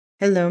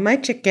Hello, my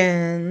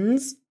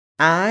chickens.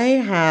 I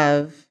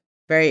have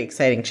very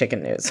exciting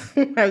chicken news.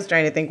 I was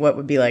trying to think what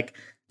would be like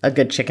a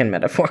good chicken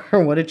metaphor.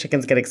 What do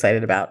chickens get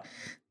excited about?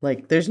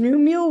 Like, there's new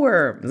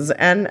mealworms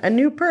and a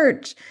new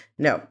perch.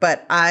 No,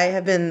 but I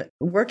have been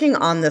working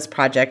on this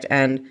project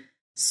and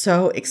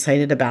so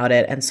excited about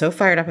it and so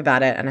fired up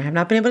about it. And I have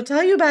not been able to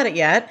tell you about it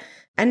yet.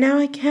 And now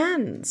I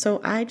can. So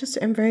I just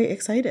am very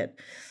excited.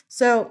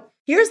 So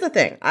here's the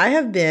thing. I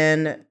have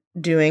been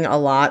doing a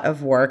lot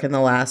of work in the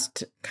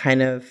last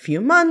kind of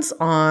few months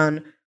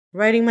on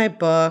writing my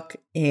book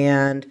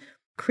and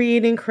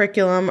creating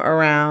curriculum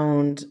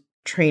around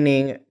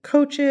training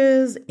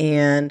coaches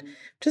and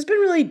just been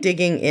really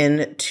digging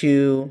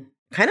into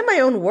kind of my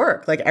own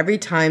work. Like every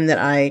time that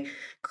I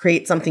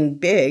create something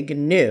big,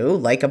 new,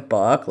 like a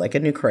book, like a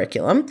new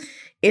curriculum,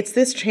 it's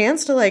this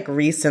chance to like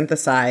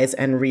resynthesize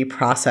and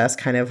reprocess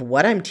kind of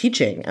what I'm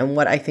teaching and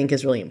what I think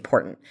is really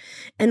important.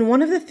 And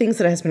one of the things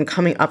that has been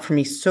coming up for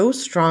me so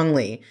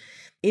strongly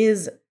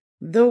is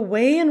the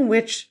way in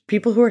which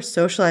people who are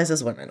socialized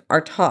as women are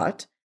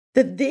taught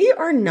that they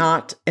are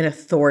not an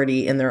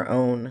authority in their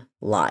own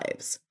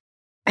lives.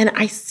 And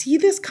I see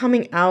this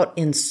coming out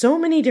in so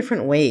many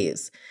different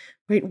ways.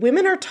 Right?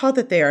 Women are taught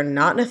that they are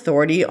not an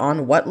authority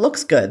on what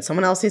looks good.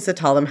 Someone else needs to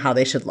tell them how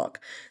they should look.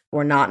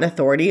 We're not an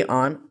authority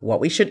on what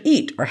we should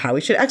eat or how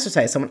we should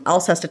exercise. Someone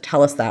else has to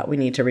tell us that. We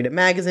need to read a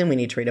magazine. We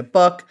need to read a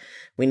book.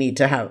 We need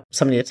to have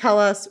somebody to tell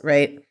us,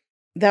 right?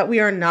 That we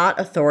are not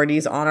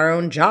authorities on our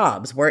own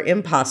jobs. We're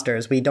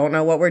imposters. We don't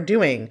know what we're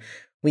doing.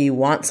 We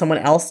want someone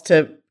else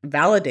to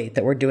validate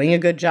that we're doing a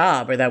good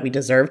job or that we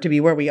deserve to be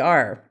where we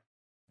are.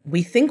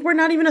 We think we're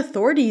not even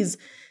authorities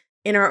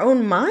in our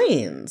own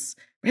minds.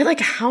 Right?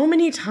 Like, how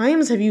many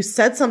times have you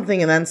said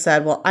something and then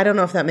said, well, I don't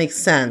know if that makes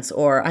sense,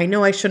 or I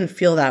know I shouldn't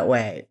feel that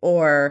way,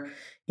 or,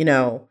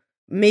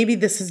 maybe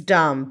this is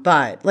dumb,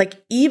 but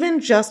like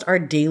even just our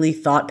daily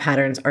thought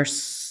patterns are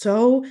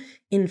so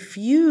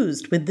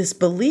infused with this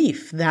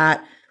belief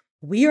that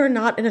we are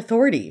not an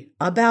authority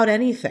about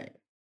anything,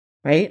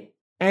 right?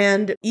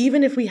 And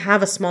even if we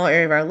have a small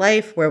area of our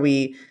life where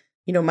we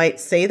might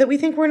say that we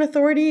think we're an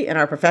authority in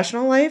our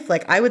professional life,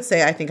 like I would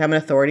say, I think I'm an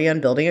authority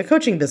on building a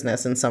coaching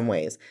business in some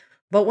ways.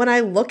 But when I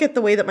look at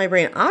the way that my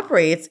brain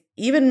operates,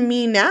 even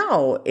me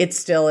now, it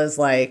still is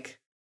like,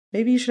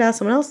 maybe you should ask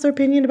someone else their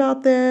opinion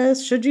about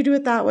this. Should you do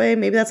it that way?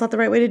 Maybe that's not the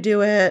right way to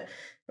do it.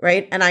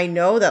 Right. And I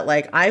know that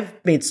like I've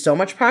made so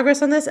much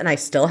progress on this and I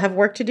still have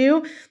work to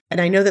do. And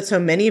I know that so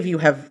many of you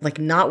have like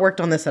not worked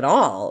on this at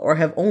all or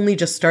have only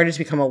just started to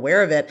become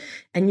aware of it.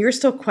 And you're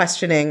still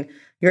questioning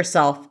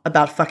yourself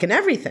about fucking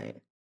everything.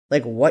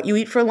 Like what you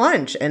eat for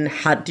lunch and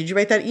how did you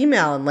write that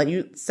email and let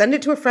you send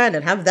it to a friend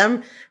and have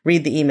them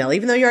read the email,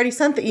 even though you already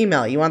sent the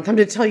email. You want them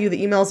to tell you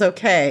the email's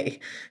okay,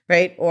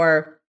 right?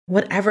 Or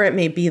whatever it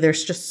may be.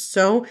 There's just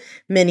so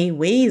many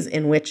ways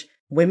in which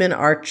women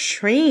are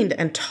trained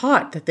and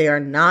taught that they are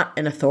not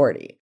an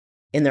authority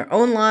in their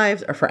own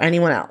lives or for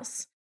anyone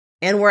else.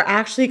 And we're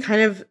actually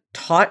kind of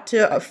taught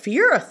to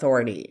fear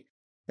authority.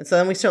 And so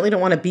then we certainly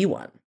don't want to be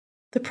one.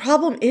 The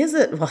problem is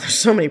that, well, there's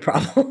so many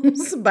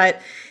problems,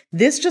 but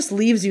this just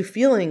leaves you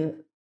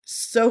feeling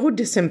so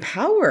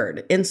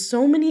disempowered in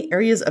so many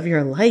areas of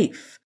your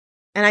life.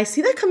 And I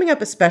see that coming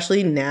up,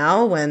 especially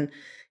now when,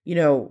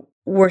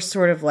 we're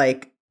sort of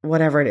like,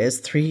 whatever it is,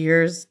 3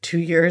 years, 2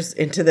 years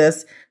into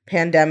this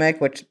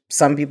pandemic, which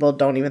some people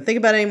don't even think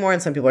about anymore.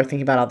 And some people are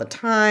thinking about all the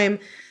time.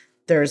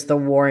 There's the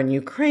war in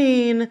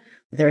Ukraine.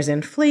 There's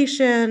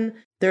inflation.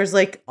 There's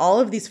like all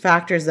of these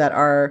factors that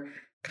are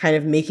kind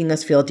of making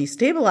us feel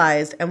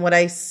destabilized. And what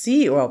I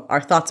see, well, our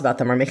thoughts about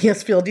them are making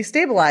us feel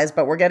destabilized,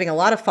 but we're getting a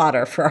lot of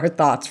fodder for our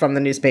thoughts from the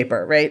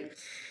newspaper, right?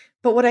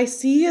 But what I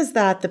see is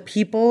that the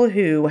people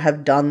who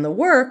have done the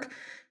work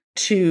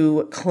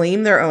to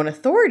claim their own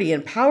authority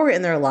and power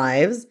in their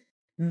lives,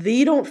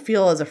 they don't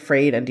feel as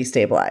afraid and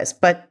destabilized.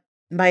 But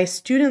my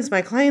students,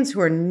 my clients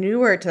who are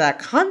newer to that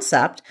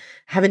concept,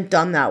 haven't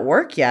done that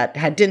work yet,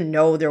 didn't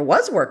know there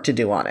was work to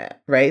do on it,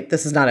 right?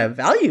 This is not a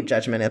value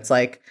judgment. It's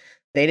like,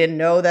 they didn't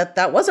know that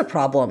that was a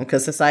problem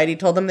because society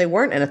told them they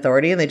weren't an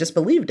authority and they just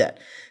believed it.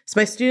 So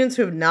my students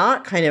who have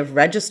not kind of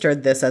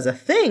registered this as a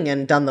thing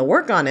and done the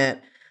work on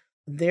it,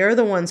 they're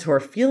the ones who are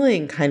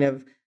feeling kind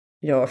of,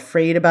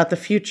 afraid about the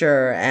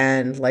future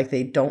and like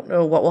they don't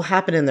know what will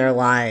happen in their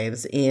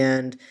lives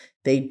and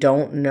they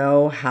don't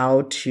know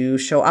how to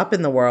show up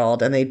in the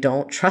world and they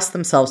don't trust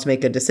themselves to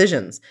make good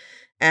decisions.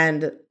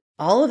 And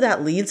all of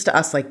that leads to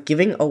us like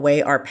giving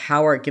away our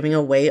power, giving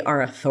away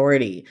our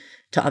authority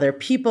to other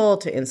people,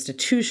 to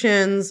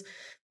institutions,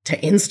 to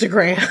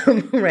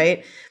Instagram,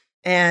 right?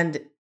 And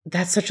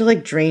that's such a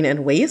like drain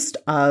and waste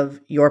of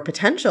your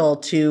potential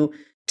to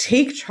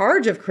take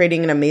charge of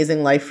creating an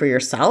amazing life for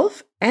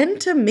yourself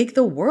and to make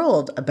the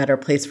world a better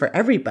place for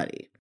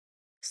everybody.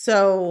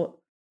 So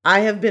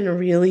I have been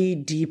really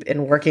deep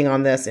in working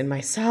on this in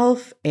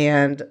myself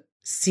and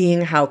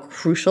seeing how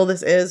crucial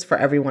this is for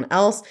everyone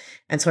else.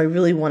 And so I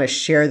really want to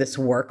share this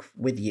work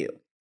with you.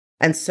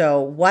 And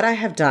so what I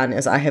have done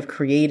is I have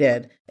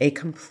created a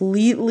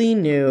completely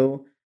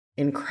new,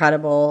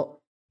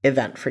 incredible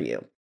event for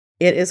you.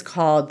 It is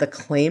called the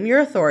Claim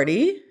Your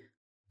Authority,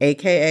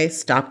 aka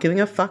Stop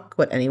Giving a Fuck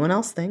What Anyone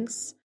Else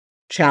Thinks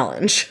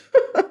Challenge.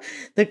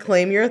 The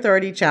Claim Your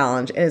Authority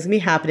Challenge. And it's going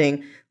to be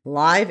happening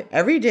live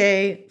every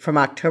day from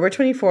October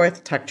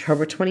 24th to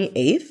October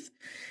 28th.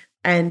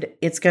 And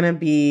it's going to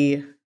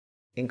be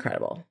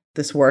incredible.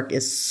 This work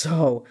is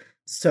so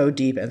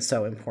deep and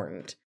so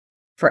important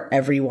for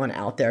everyone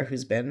out there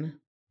who's been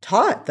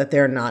taught that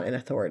they're not an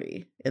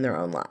authority in their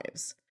own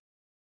lives.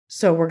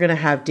 So we're going to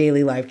have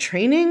daily live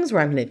trainings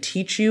where I'm going to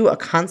teach you a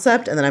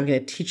concept, and then I'm going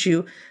to teach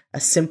you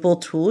a simple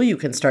tool you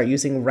can start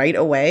using right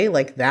away,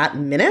 like that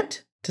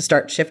minute, to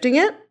start shifting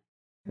it.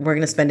 We're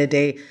going to spend a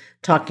day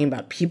talking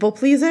about people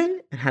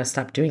pleasing and how to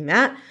stop doing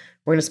that.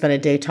 We're going to spend a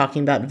day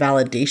talking about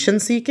validation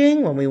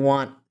seeking, when we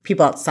want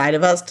people outside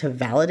of us to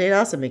validate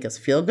us and make us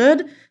feel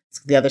good.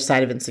 It's the other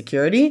side of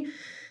insecurity,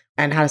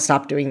 and how to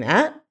stop doing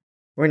that.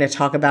 We're going to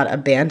talk about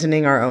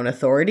abandoning our own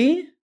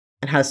authority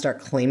and how to start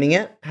claiming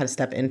it, how to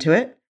step into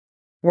it.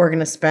 We're going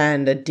to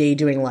spend a day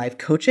doing live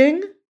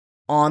coaching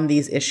on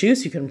these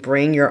issues. You can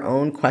bring your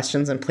own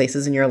questions and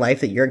places in your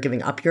life that you're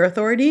giving up your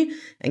authority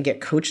and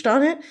get coached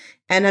on it.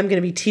 And I'm going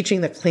to be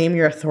teaching the Claim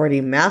Your Authority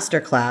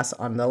Masterclass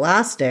on the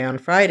last day, on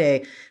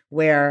Friday,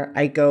 where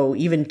I go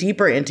even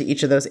deeper into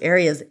each of those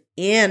areas.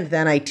 And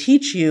then I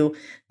teach you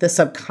the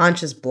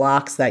subconscious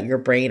blocks that your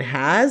brain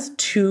has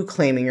to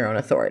claiming your own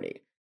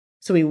authority.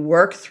 So we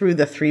work through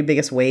the 3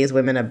 biggest ways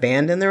women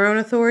abandon their own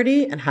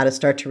authority and how to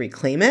start to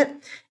reclaim it.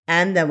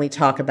 And then we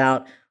talk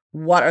about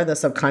what are the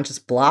subconscious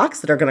blocks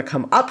that are going to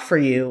come up for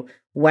you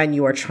when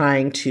you are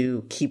trying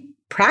to keep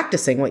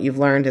practicing what you've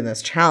learned in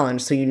this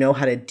challenge, so you know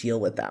how to deal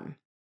with them.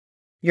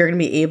 You're going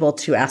to be able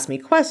to ask me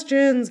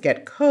questions,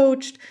 get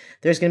coached.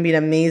 There's going to be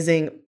an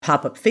amazing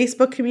pop-up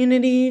Facebook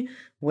community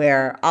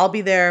where I'll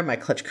be there. My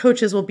Clutch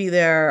coaches will be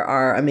there.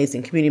 Our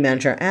amazing community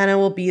manager, Anna,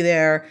 will be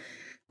there,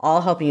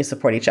 all helping you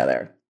support each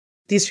other.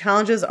 These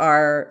challenges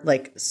are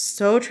like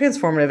so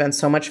transformative and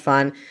so much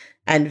fun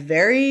and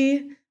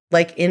very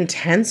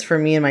intense for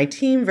me and my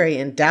team, very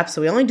in-depth.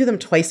 So we only do them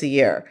twice a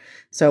year.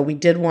 So we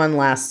did one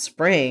last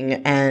spring,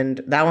 and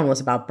that one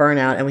was about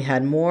burnout, and we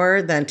had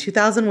more than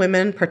 2,000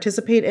 women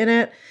participate in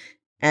it.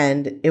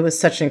 And it was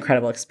such an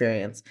incredible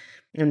experience.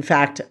 In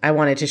fact, I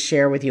wanted to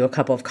share with you a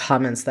couple of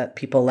comments that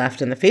people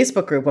left in the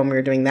Facebook group when we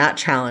were doing that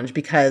challenge,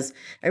 because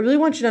I really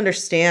want you to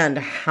understand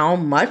how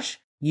much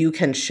you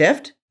can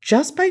shift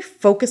just by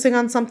focusing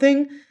on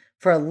something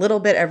for a little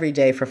bit every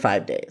day for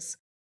 5 days.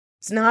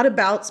 It's not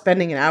about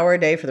spending an hour a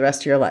day for the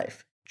rest of your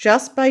life.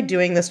 Just by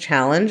doing this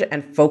challenge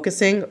and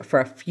focusing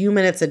for a few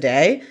minutes a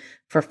day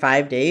for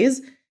 5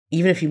 days,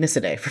 even if you miss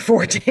a day for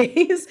 4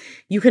 days,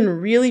 you can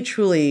really,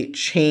 truly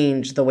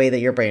change the way that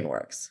your brain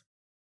works.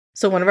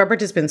 So one of our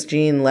participants,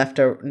 Jean, left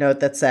a note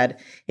that said,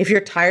 if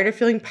you're tired of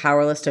feeling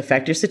powerless to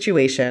affect your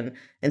situation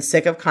and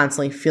sick of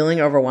constantly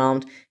feeling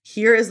overwhelmed,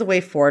 here is the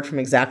way forward from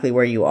exactly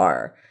where you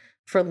are.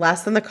 For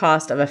less than the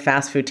cost of a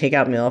fast food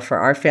takeout meal for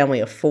our family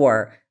of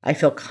 4, I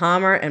feel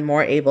calmer and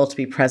more able to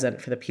be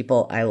present for the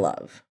people I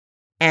love.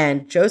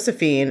 And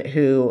Josephine,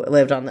 who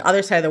lived on the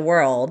other side of the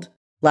world,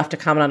 left a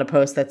comment on a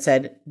post that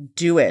said,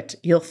 do it.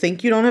 You'll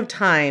think you don't have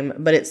time,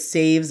 but it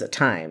saves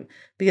time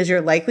because you're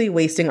likely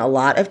wasting a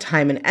lot of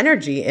time and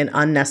energy in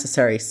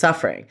unnecessary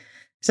suffering.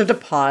 So I have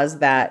to pause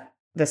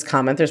this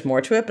comment. There's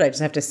more to it, but I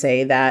just have to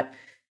say that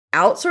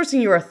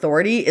outsourcing your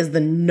authority is the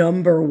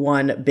number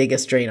one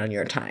biggest drain on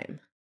your time.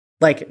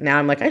 Now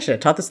I'm I should have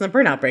taught this in the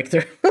Burnout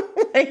Breakthrough.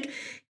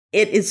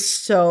 It is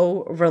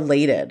so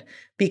related,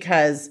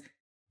 because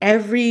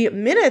every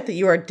minute that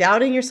you are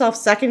doubting yourself,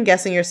 second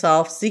guessing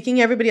yourself,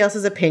 seeking everybody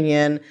else's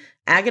opinion,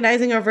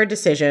 agonizing over a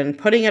decision,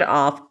 putting it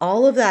off,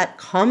 all of that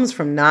comes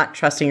from not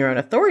trusting your own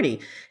authority.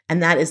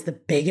 And that is the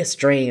biggest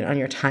drain on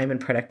your time and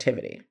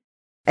productivity.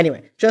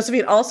 Anyway,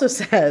 Josephine also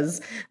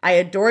says, I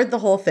adored the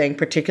whole thing,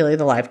 particularly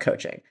the live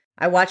coaching.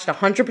 I watched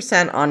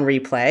 100% on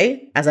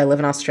replay as I live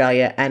in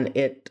Australia, and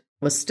it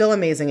was still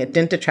amazing. It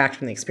didn't detract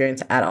from the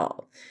experience at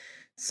all.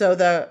 So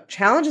the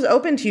challenge is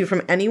open to you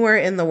from anywhere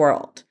in the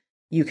world.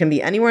 You can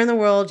be anywhere in the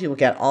world. You will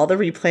get all the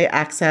replay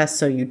access,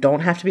 so you don't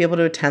have to be able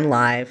to attend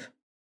live.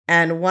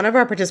 And one of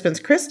our participants,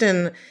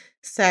 Kristen,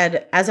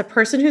 said, as a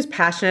person who's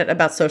passionate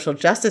about social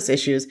justice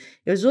issues,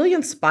 it was really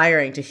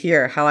inspiring to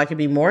hear how I could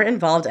be more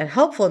involved and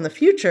helpful in the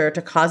future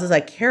to causes I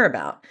care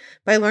about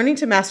by learning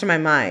to master my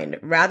mind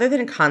rather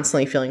than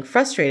constantly feeling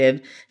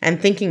frustrated and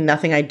thinking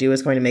nothing I do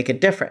is going to make a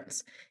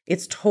difference.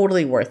 It's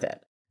totally worth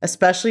it,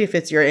 especially if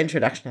it's your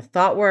introduction to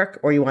thought work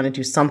or you want to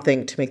do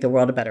something to make the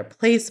world a better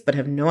place but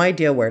have no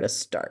idea where to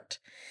start.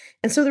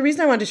 And so the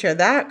reason I wanted to share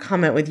that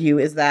comment with you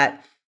is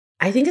that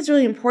I think it's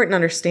really important to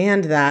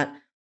understand that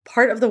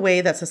part of the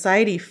way that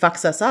society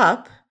fucks us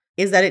up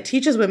is that it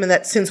teaches women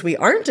that since we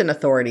aren't in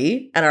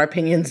authority and our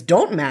opinions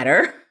don't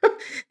matter,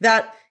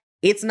 that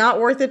it's not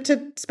worth it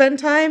to spend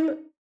time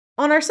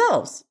on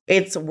ourselves.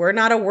 We're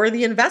not a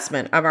worthy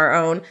investment of our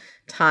own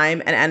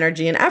time and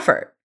energy and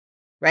effort,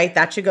 right?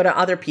 That should go to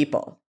other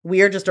people.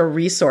 We are just a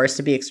resource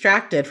to be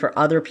extracted for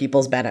other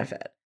people's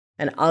benefit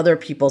and other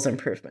people's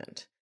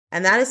improvement.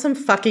 And that is some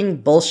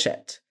fucking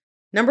bullshit.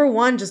 Number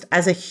one, just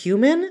as a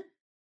human,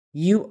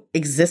 You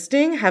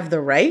existing have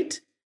the right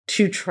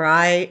to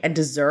try and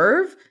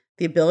deserve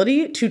the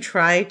ability to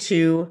try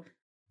to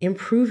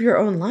improve your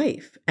own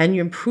life and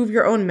you improve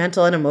your own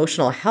mental and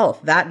emotional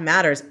health. That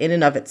matters in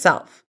and of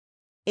itself.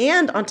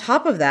 And on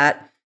top of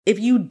that, if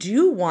you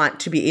do want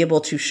to be able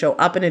to show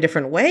up in a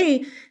different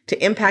way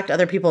to impact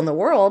other people in the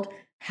world,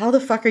 how the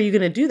fuck are you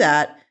going to do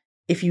that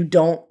if you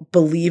don't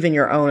believe in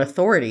your own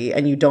authority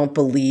and you don't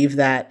believe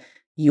that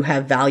you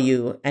have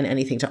value and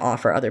anything to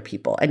offer other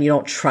people and you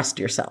don't trust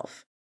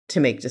yourself to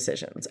make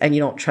decisions and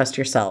you don't trust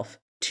yourself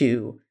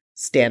to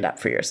stand up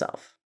for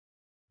yourself?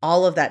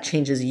 All of that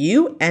changes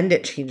you and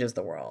it changes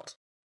the world.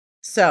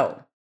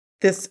 So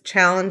this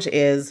challenge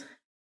is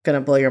going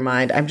to blow your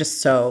mind. I'm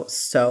just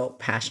so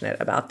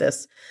passionate about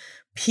this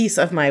piece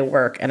of my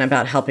work and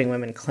about helping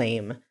women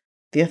claim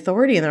the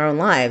authority in their own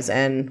lives.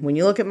 And when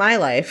you look at my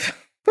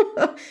life,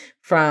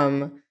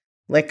 from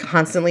like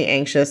constantly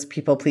anxious,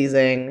 people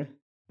pleasing,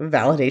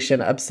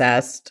 validation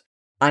obsessed,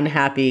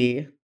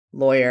 unhappy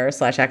lawyer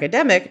 /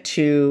 academic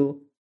to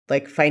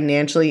like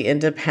financially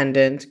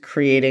independent,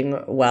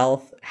 creating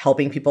wealth,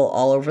 helping people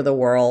all over the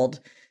world,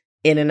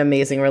 in an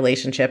amazing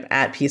relationship,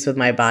 at peace with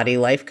my body,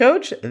 life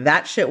coach,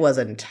 that shit was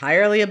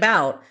entirely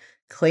about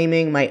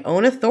claiming my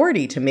own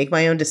authority to make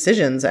my own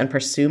decisions and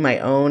pursue my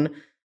own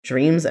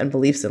dreams and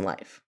beliefs in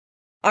life.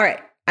 All right,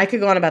 I could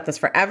go on about this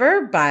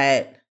forever,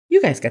 but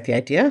you guys get the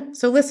idea.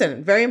 So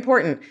listen, very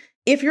important.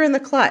 If you're in the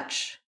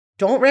clutch,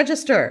 don't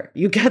register.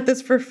 You get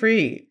this for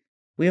free.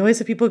 We always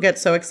have people get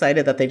so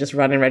excited that they just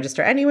run and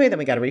register anyway, then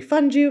we got to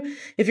refund you.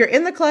 If you're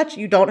in the clutch,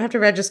 you don't have to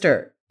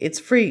register. It's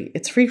free.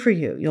 It's free for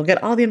you. You'll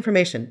get all the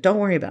information. Don't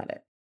worry about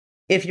it.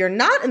 If you're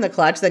not in the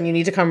clutch, then you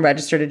need to come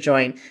register to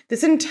join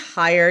this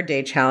entire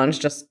day challenge.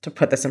 Just to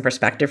put this in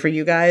perspective for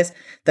you guys,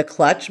 the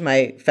clutch,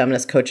 my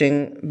feminist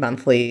coaching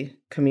monthly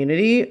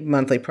community,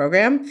 monthly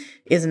program,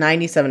 is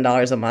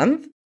 $97 a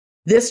month.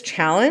 This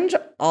challenge,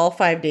 all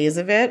 5 days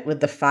of it, with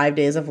the 5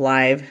 days of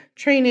live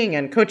training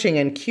and coaching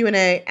and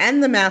Q&A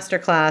and the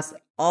masterclass,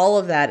 all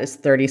of that is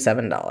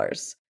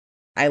 $37.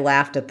 I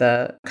laughed at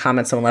the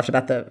comment someone left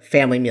about the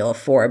family meal of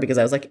 4 because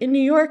I was like, in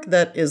New York,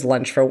 that is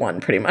lunch for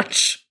 1 pretty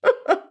much.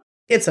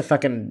 It's a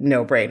fucking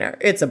no-brainer.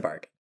 It's a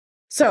bargain.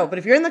 So, but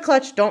if you're in the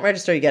clutch, don't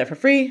register. You get it for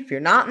free. If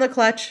you're not in the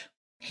clutch,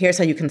 here's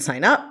how you can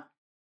sign up.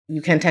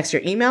 You can text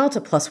your email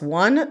to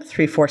 +1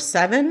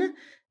 347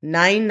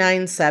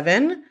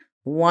 997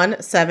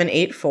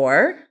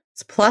 1784.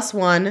 It's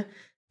 +1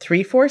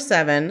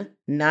 347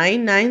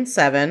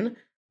 997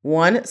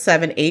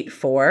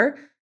 1784.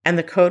 And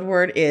the code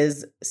word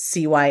is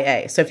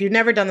CYA. So if you've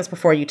never done this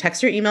before, you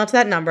text your email to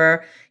that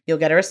number. You'll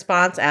get a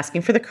response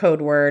asking for the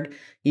code word.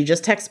 You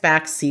just text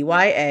back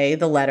CYA,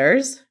 the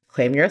letters,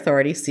 claim your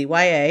authority,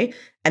 CYA,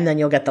 and then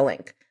you'll get the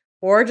link.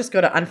 Or just go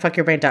to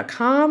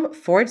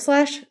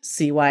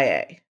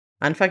unfuckyourbrain.com/CYA.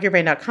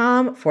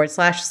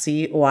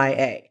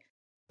 Unfuckyourbrain.com/CYA.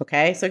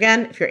 Okay, so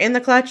again, if you're in the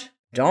clutch,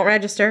 don't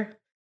register.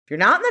 If you're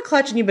not in the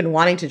clutch and you've been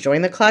wanting to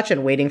join the clutch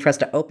and waiting for us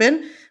to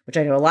open, which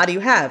I know a lot of you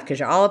have because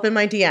you're all up in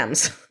my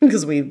DMs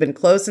because we've been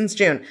closed since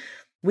June,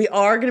 we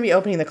are going to be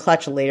opening the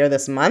clutch later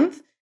this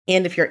month.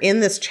 And if you're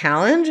in this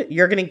challenge,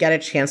 you're going to get a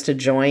chance to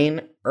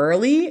join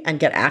early and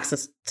get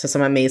access to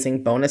some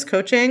amazing bonus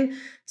coaching.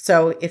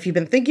 So if you've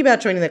been thinking about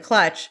joining the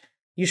clutch,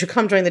 you should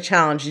come join the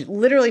challenge.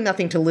 Literally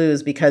nothing to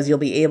lose because you'll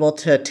be able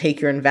to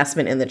take your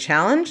investment in the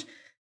challenge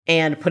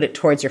and put it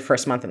towards your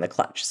first month in the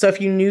clutch. So if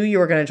you knew you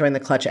were going to join the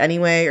clutch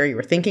anyway, or you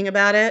were thinking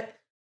about it,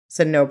 it's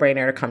a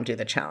no-brainer to come do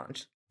the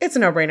challenge. It's a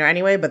no-brainer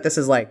anyway, but this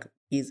is like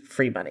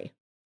free money.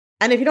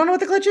 And if you don't know what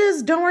the clutch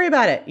is, don't worry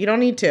about it. You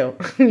don't need to.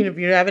 If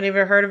you haven't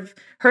even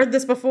heard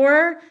this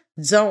before,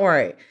 don't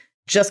worry.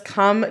 Just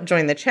come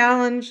join the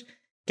challenge,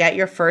 get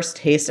your first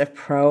taste of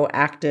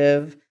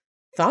proactive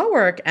thought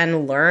work,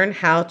 and learn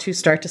how to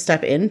start to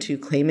step into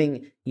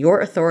claiming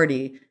your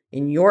authority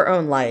in your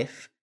own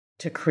life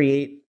to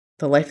create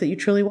the life that you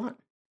truly want.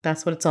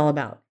 That's what it's all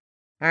about.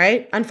 All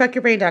right.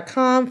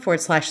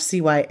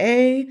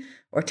 Unfuckyourbrain.com/CYA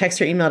or text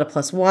your email to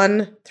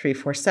 +1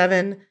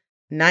 347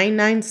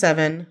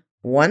 997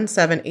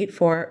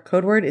 1784.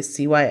 Code word is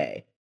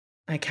CYA.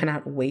 I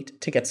cannot wait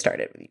to get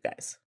started with you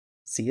guys.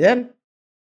 See you then.